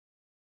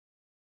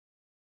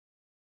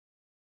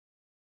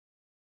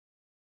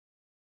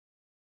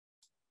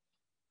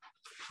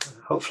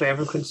Hopefully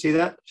everyone can see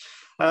that.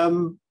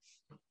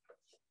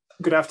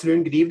 Good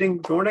afternoon, good evening,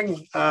 good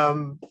morning.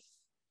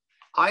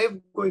 I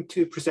am going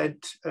to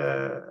present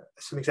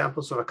some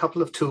examples of a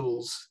couple of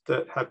tools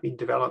that have been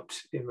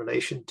developed in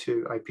relation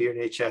to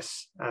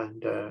IP&HS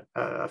and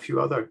a few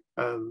other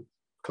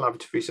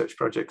collaborative research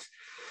projects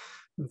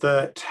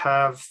that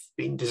have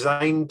been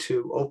designed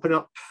to open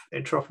up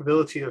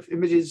interoperability of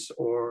images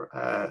or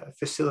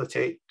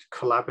facilitate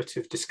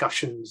collaborative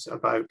discussions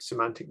about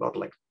semantic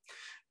modeling.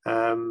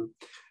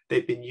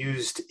 They've been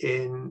used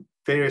in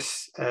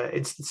various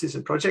instances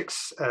and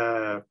projects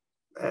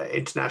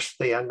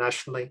internationally and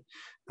nationally,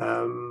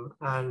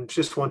 and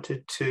just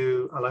wanted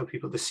to allow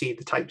people to see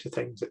the types of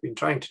things that we've been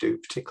trying to do,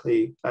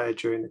 particularly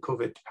during the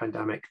COVID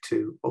pandemic,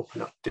 to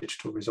open up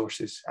digital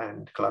resources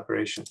and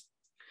collaboration.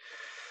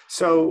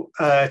 So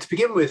to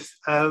begin with,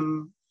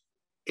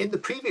 in the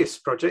previous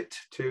project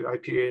to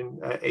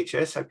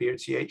IP&HS,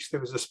 IP&CH, there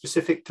was a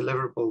specific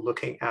deliverable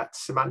looking at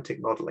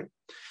semantic modeling.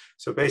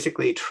 So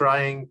basically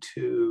trying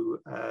to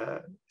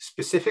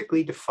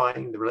specifically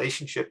define the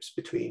relationships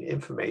between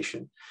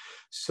information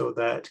so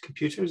that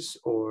computers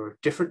or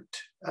different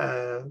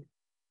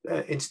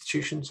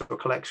institutions or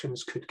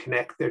collections could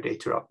connect their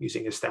data up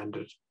using a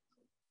standard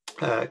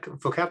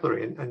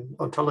vocabulary and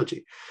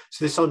ontology.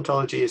 So this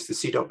ontology is the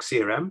CDOC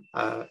CRM.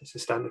 It's a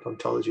standard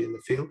ontology in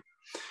the field.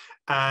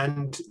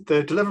 And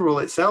the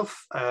deliverable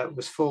itself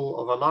was full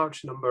of a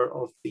large number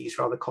of these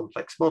rather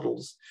complex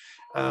models.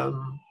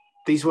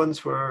 These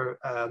ones were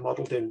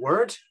modeled in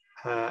Word,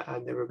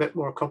 and they were a bit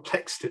more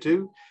complex to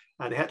do,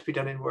 and they had to be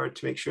done in Word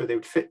to make sure they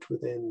would fit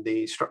within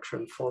the structure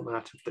and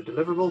format of the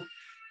deliverable.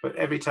 But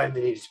every time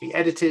they needed to be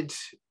edited,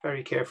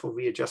 very careful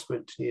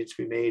readjustment needed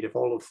to be made of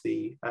all of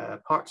the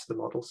parts of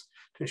the models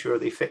to ensure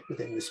they fit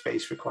within the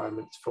space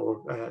requirements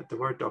for the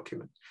Word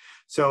document.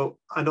 So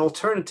an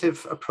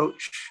alternative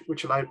approach,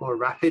 which allowed more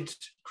rapid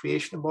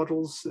creation of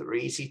models that were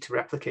easy to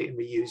replicate and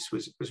reuse,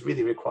 was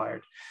really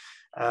required.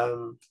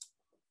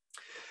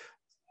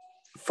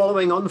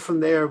 Following on from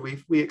there,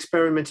 we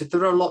experimented.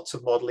 There are lots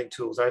of modeling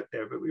tools out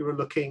there, but we were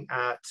looking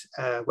at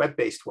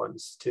web-based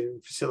ones to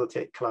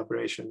facilitate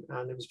collaboration.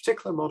 And there was a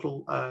particular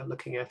model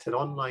looking at an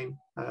online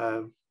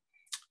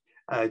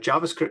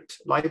JavaScript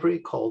library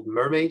called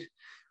Mermaid,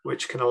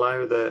 which can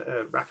allow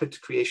the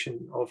rapid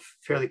creation of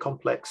fairly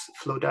complex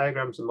flow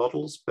diagrams and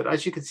models. But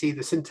as you can see,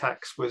 the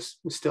syntax was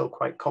still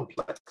quite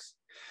complex.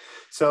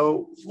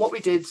 So what we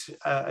did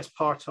as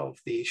part of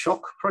the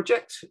SHOCK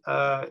project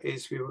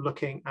is we were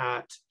looking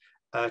at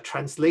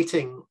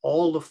translating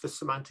all of the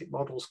semantic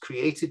models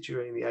created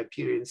during the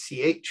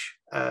IP&CH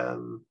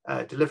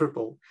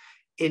deliverable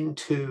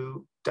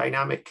into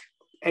dynamic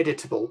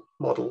editable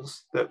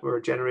models that were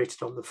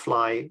generated on the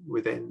fly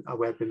within a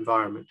web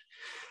environment.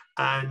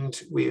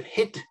 And we've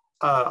hid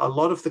a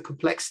lot of the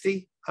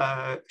complexity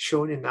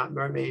shown in that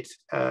Mermaid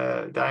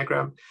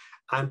diagram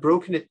and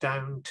broken it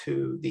down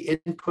to the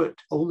input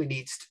only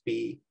needs to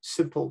be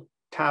simple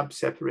tab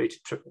separated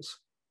triples.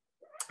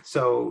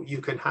 So you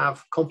can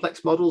have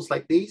complex models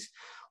like these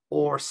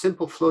or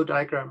simple flow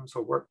diagrams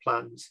or work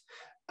plans.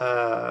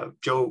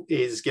 Joe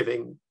is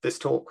giving this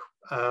talk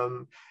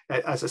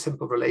as a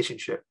simple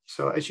relationship.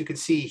 So as you can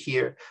see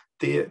here,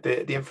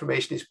 the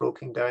information is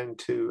broken down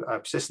to a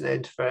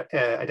persistent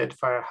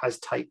identifier has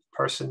type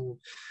person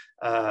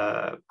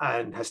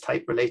and has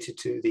type related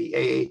to the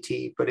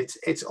AAT, but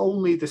it's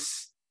only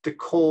the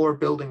core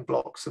building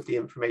blocks of the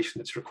information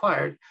that's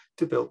required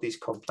to build these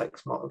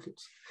complex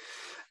models.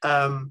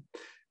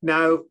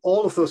 Now,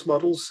 all of those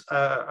models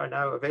are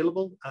now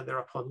available and they're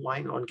up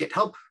online on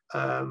GitHub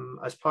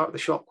as part of the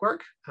SHOCK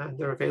work, and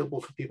they're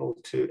available for people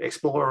to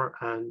explore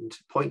and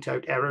point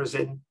out errors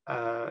in.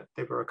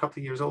 They were a couple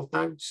of years old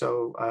now,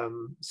 so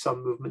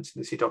some movements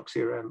in the CDOC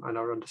CRM and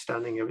our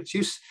understanding of its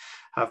use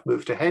have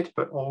moved ahead,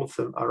 but all of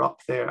them are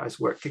up there as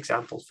work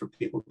examples for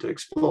people to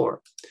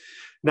explore.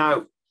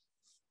 Now,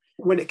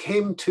 when it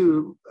came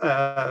to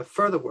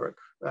further work,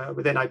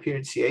 within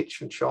IP&CH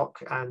and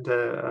SHOCK and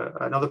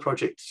another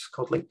project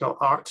called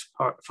Link.art,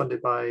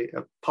 funded by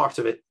part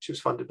of it, which was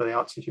funded by the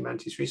Arts and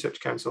Humanities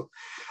Research Council.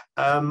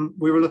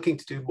 We were looking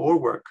to do more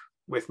work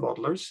with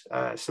modelers,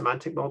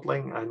 semantic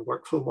modeling and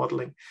workflow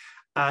modeling.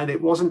 And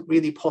it wasn't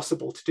really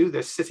possible to do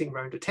this sitting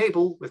around a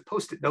table with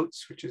post-it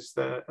notes, which is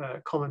the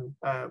common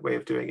way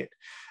of doing it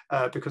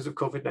because of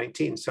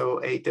COVID-19.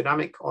 So a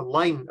dynamic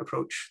online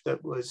approach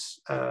that was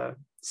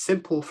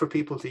simple for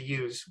people to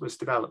use was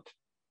developed.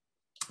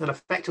 And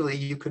effectively,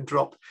 you can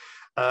drop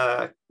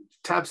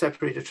tab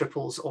separated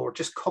triples or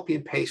just copy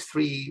and paste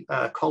 3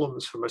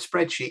 columns from a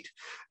spreadsheet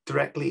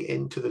directly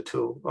into the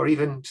tool, or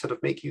even sort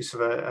of make use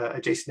of a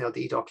JSON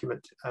LD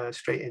document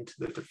straight into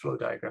the flow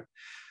diagram.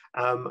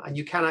 And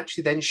you can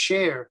actually then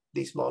share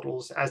these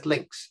models as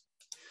links.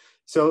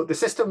 So the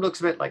system looks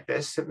a bit like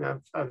this.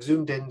 I've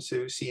zoomed in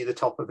to see the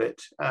top of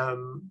it.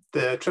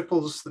 The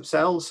triples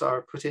themselves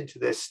are put into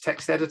this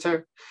text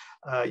editor.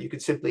 you can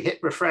simply hit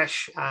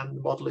refresh and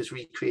the model is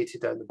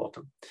recreated down the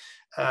bottom.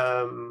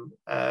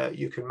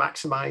 You can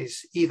maximize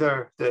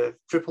either the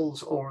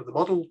triples or the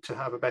model to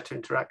have a better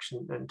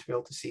interaction and to be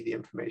able to see the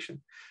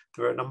information.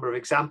 There are a number of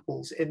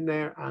examples in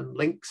there, and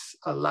links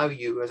allow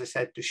you, as I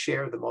said, to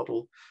share the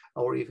model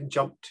or even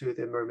jump to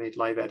the Mermaid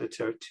Live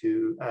editor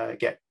to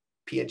get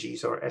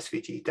PNGs or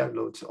SVG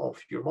downloads of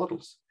your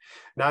models.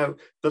 Now,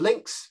 the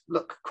links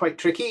look quite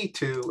tricky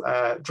to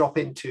drop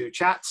into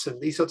chats and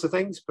these sorts of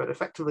things, but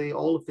effectively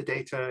all of the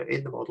data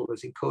in the model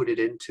is encoded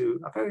into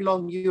a very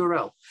long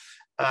URL.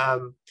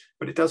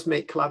 But it does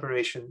make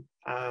collaboration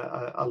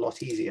a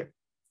lot easier.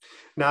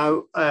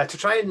 Now, to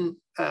try and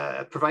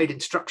provide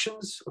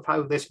instructions of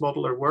how this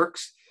modeler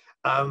works,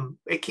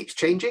 it keeps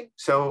changing.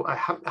 So I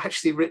haven't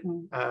actually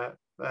written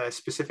a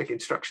specific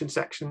instruction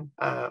section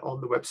on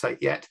the website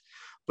yet,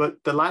 but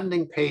the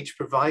landing page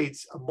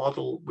provides a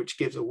model which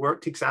gives a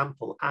worked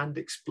example and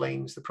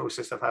explains the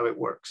process of how it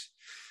works.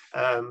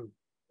 If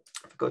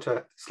I go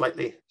to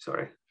slightly,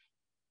 sorry.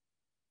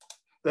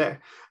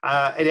 There.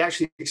 It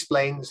actually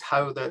explains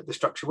how the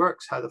structure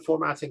works, how the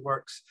formatting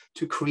works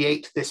to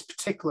create this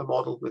particular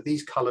model with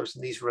these colors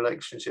and these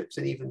relationships,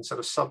 and even sort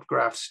of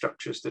subgraph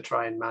structures to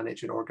try and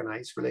manage and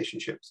organize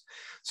relationships.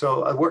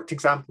 So a worked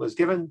example is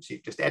given, so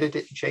you just edit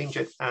it and change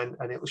it, and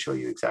it will show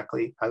you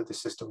exactly how the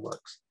system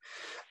works.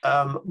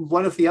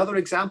 One of the other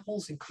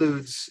examples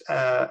includes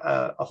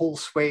a whole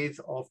swathe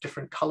of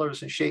different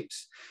colors and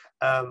shapes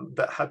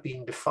that have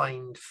been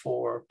defined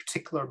for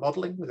particular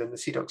modeling within the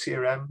CDOC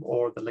CRM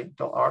or the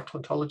link.art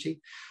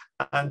ontology.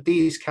 And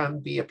these can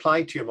be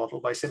applied to your model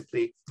by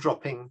simply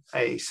dropping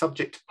a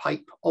subject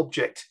pipe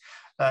object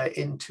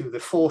into the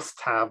fourth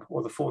tab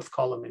or the fourth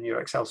column in your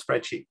Excel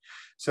spreadsheet.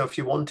 So if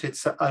you wanted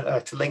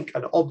to link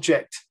an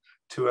object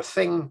to a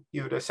thing,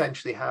 you would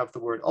essentially have the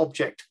word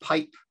object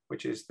pipe,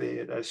 which is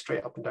the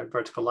straight up and down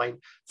vertical line,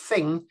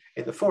 thing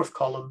in the fourth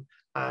column,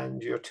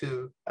 and your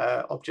two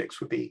objects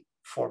would be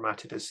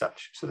formatted as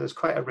such. So there's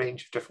quite a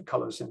range of different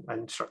colors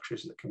and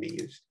structures that can be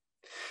used.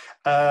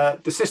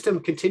 The system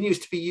continues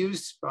to be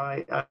used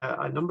by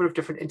a number of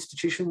different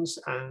institutions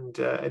and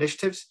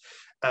initiatives.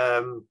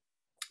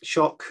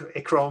 SHOC,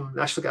 ICROM,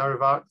 National Gallery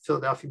of Art,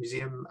 Philadelphia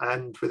Museum,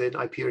 and within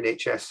IPER and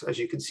HS, as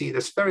you can see,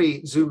 this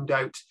very zoomed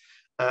out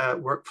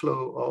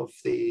workflow of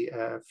the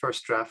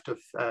first draft of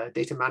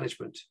data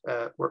management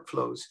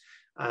workflows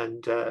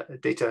and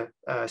data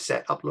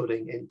set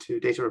uploading into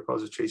data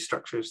repository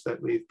structures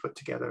that we've put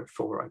together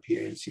for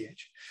IPER and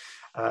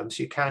CH.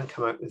 So you can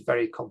come out with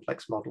very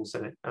complex models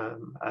in it,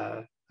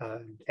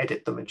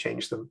 edit them and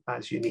change them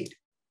as you need.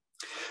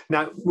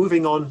 Now,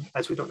 moving on,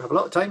 as we don't have a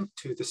lot of time,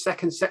 to the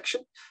second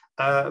section,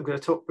 I'm going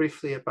to talk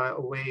briefly about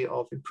a way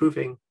of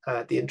improving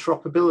the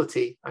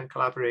interoperability and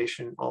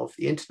collaboration of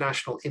the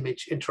International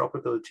Image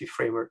Interoperability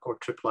Framework, or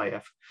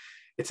IIIF.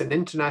 It's an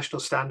international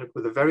standard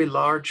with a very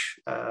large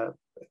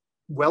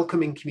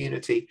welcoming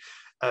community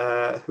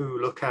who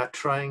look at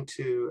trying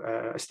to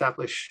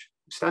establish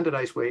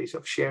standardized ways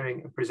of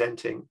sharing and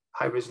presenting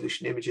high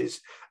resolution images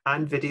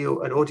and video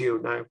and audio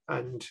now,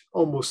 and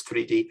almost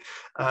 3D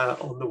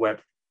on the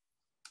web.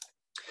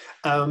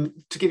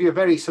 To give you a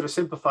very sort of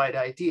simplified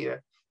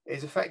idea,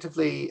 is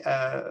effectively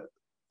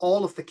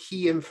all of the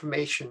key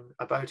information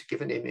about a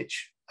given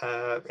image,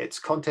 its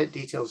content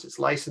details, its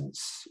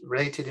license,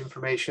 related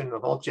information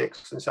of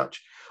objects and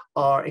such,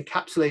 are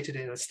encapsulated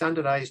in a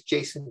standardized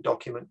JSON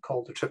document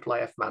called the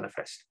IIIF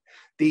manifest.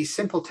 These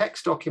simple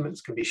text documents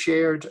can be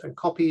shared and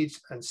copied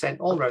and sent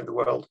all around the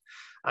world.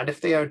 And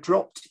if they are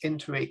dropped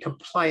into a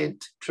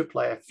compliant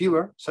IIIF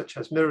viewer, such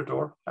as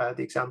Mirador,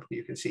 the example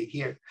you can see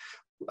here,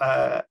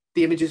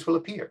 the images will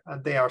appear,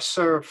 and they are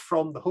served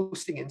from the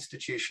hosting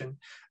institution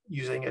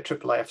using a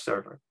IIIF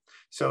server.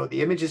 So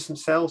the images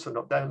themselves are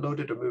not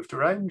downloaded or moved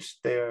around.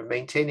 They're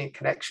maintaining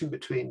connection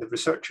between the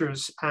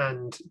researchers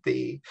and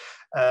the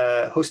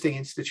hosting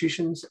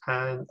institutions,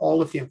 and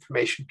all of the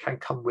information can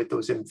come with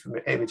those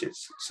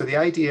images. So the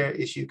idea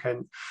is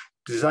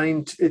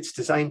it's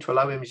designed to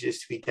allow images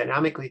to be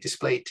dynamically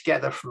displayed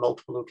together from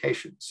multiple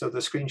locations. So the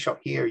screenshot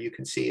here, you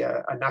can see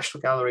a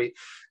National Gallery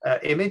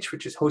image,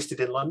 which is hosted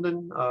in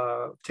London,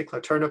 a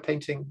particular Turner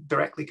painting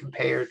directly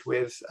compared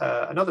with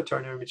another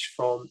Turner image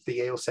from the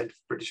Yale Centre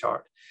for British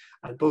Art.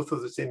 And both of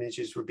those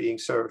images were being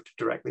served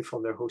directly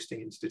from their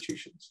hosting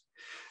institutions.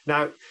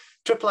 Now,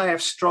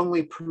 IIIF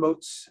strongly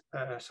promotes,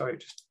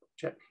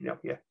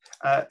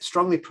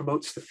 strongly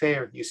promotes the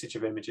fair usage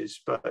of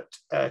images, but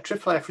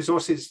IIIF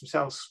resources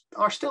themselves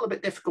are still a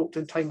bit difficult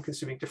and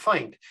time-consuming to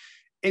find.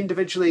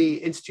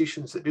 Individually,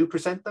 institutions that do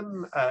present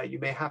them, you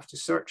may have to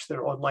search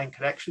their online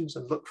connections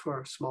and look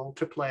for small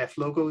IIIF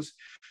logos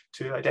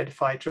to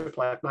identify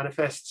IIIF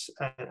manifests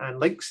and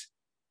links.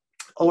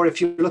 Or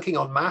if you're looking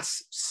en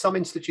masse, some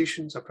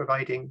institutions are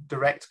providing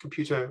direct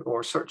computer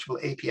or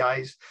searchable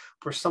APIs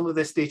where some of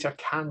this data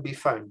can be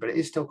found, but it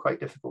is still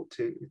quite difficult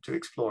to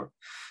explore.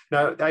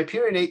 Now, the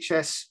Hyperion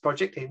HS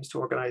project aims to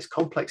organize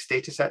complex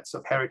data sets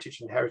of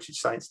heritage and heritage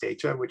science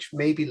data, which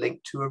may be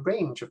linked to a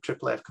range of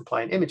IIIF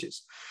compliant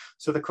images.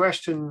 So the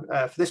question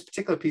for this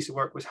particular piece of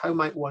work was, how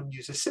might one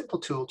use a simple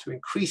tool to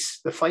increase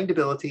the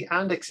findability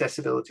and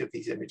accessibility of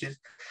these images,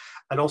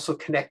 and also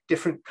connect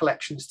different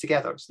collections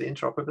together, so the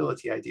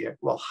interoperability idea,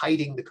 while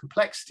hiding the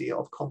complexity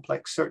of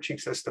complex searching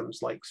systems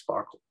like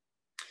Sparkle.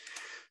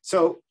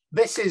 So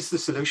this is the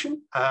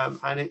solution,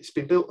 and it's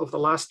been built over the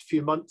last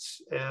few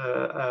months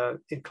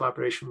in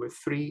collaboration with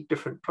 3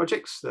 different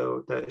projects,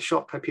 so the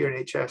SHOP,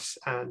 Hyperion HS,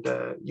 and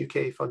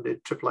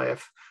UK-funded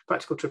IIIF,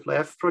 Practical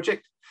IIIF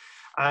project.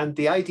 And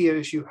the idea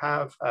is you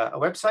have a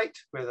website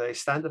with a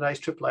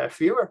standardized IIIF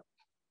viewer.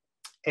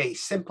 A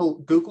simple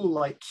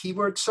Google-like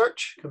keyword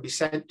search can be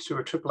sent to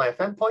a IIIF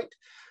endpoint.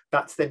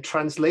 That's then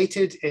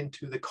translated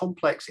into the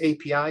complex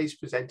APIs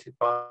presented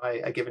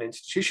by a given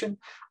institution,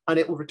 and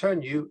it will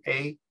return you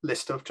a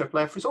list of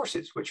IIIF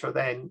resources, which are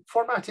then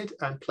formatted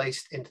and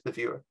placed into the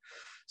viewer.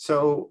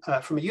 So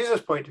from a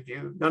user's point of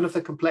view, none of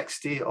the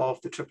complexity of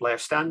the IIIF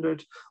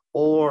standard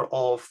or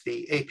of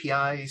the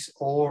APIs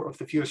or of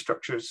the viewer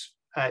structures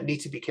need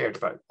to be cared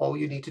about. All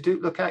you need to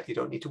look at, you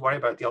don't need to worry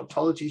about the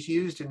ontologies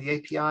used in the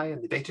API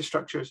and the data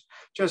structures,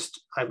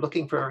 just I'm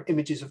looking for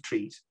images of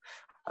trees,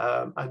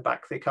 and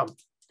back they come.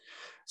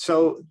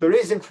 So there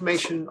is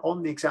information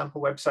on the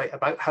example website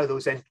about how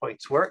those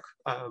endpoints work,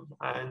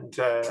 and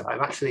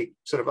I'm actually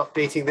sort of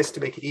updating this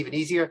to make it even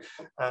easier,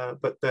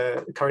 but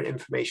the current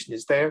information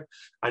is there,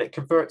 and it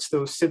converts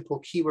those simple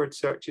keyword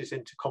searches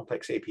into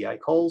complex API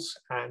calls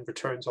and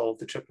returns all of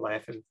the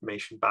IIIF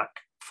information back,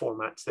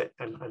 formats it,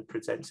 and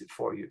presents it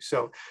for you.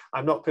 So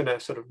I'm not going to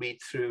sort of read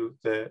through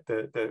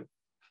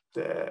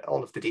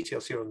all of the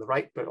details here on the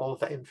right, but all of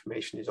that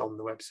information is on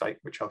the website,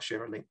 which I'll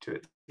share a link to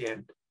at the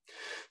end.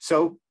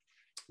 So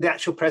the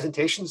actual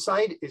presentation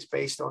side is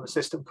based on a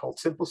system called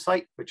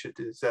SimpleSite, which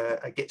is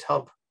a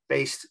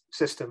GitHub-based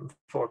system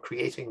for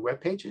creating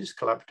web pages,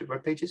 collaborative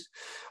web pages,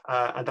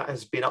 and that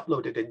has been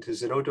uploaded into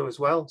Zenodo as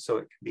well, so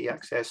it can be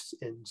accessed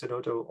in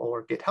Zenodo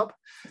or GitHub.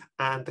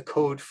 And the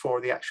code for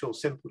the actual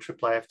simple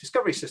IIIF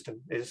discovery system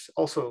is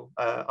also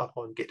up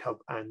on GitHub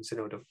and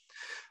Zenodo.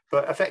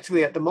 But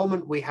effectively, at the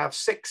moment, we have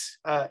 6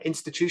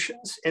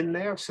 institutions in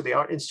there. So the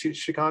Art Institute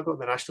of Chicago,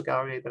 the National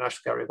Gallery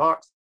of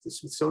Art, the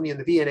Smithsonian,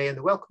 the V&A, and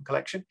the Wellcome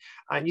Collection,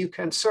 and you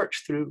can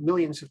search through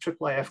millions of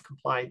IIIF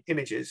compliant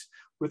images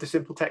with a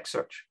simple text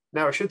search.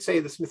 Now, I should say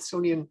the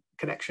Smithsonian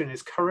connection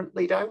is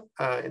currently down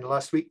in the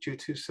last week due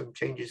to some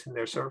changes in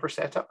their server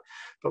setup,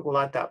 but we'll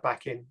add that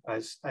back in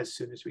as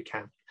soon as we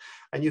can.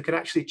 And you can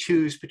actually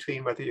choose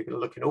between whether you're going to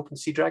look in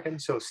OpenSeaDragon,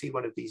 so see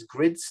one of these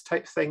grids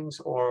type things,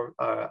 or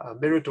a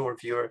Mirador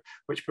viewer,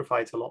 which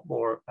provides a lot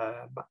more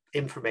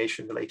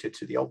information related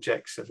to the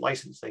objects and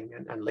licensing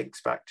and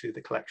links back to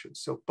the collections.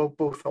 So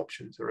both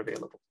options are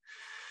available.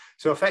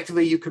 So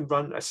effectively, you can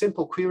run a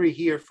simple query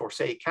here for,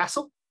 say,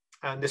 Castle.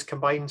 And this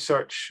combined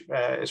search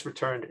has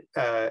returned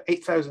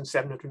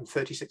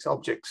 8,736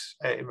 objects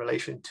in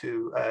relation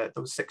to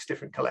those 6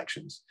 different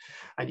collections.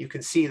 And you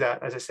can see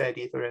that, as I said,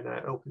 either in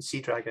an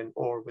OpenSeaDragon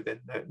or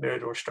within the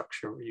Mirador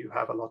structure, where you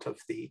have a lot of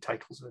the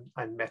titles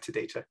and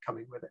metadata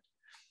coming with it.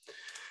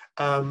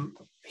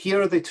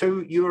 Here are the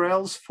 2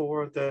 URLs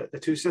for the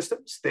 2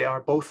 systems. They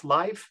are both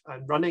live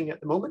and running at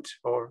the moment,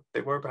 or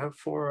they were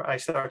before I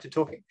started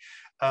talking.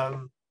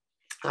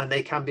 And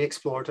they can be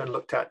explored and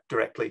looked at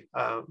directly.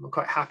 I'm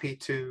quite happy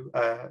to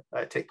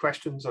take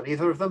questions on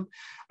either of them.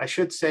 I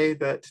should say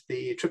that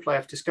the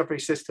IIIF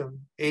discovery system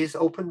is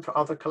open for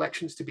other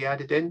collections to be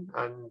added in,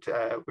 and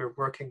we're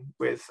working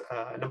with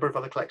a number of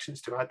other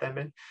collections to add them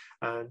in.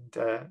 And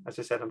as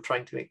I said, I'm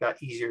trying to make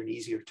that easier and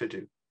easier to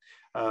do.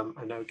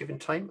 And now, given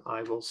time,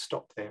 I will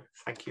stop there.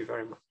 Thank you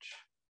very much.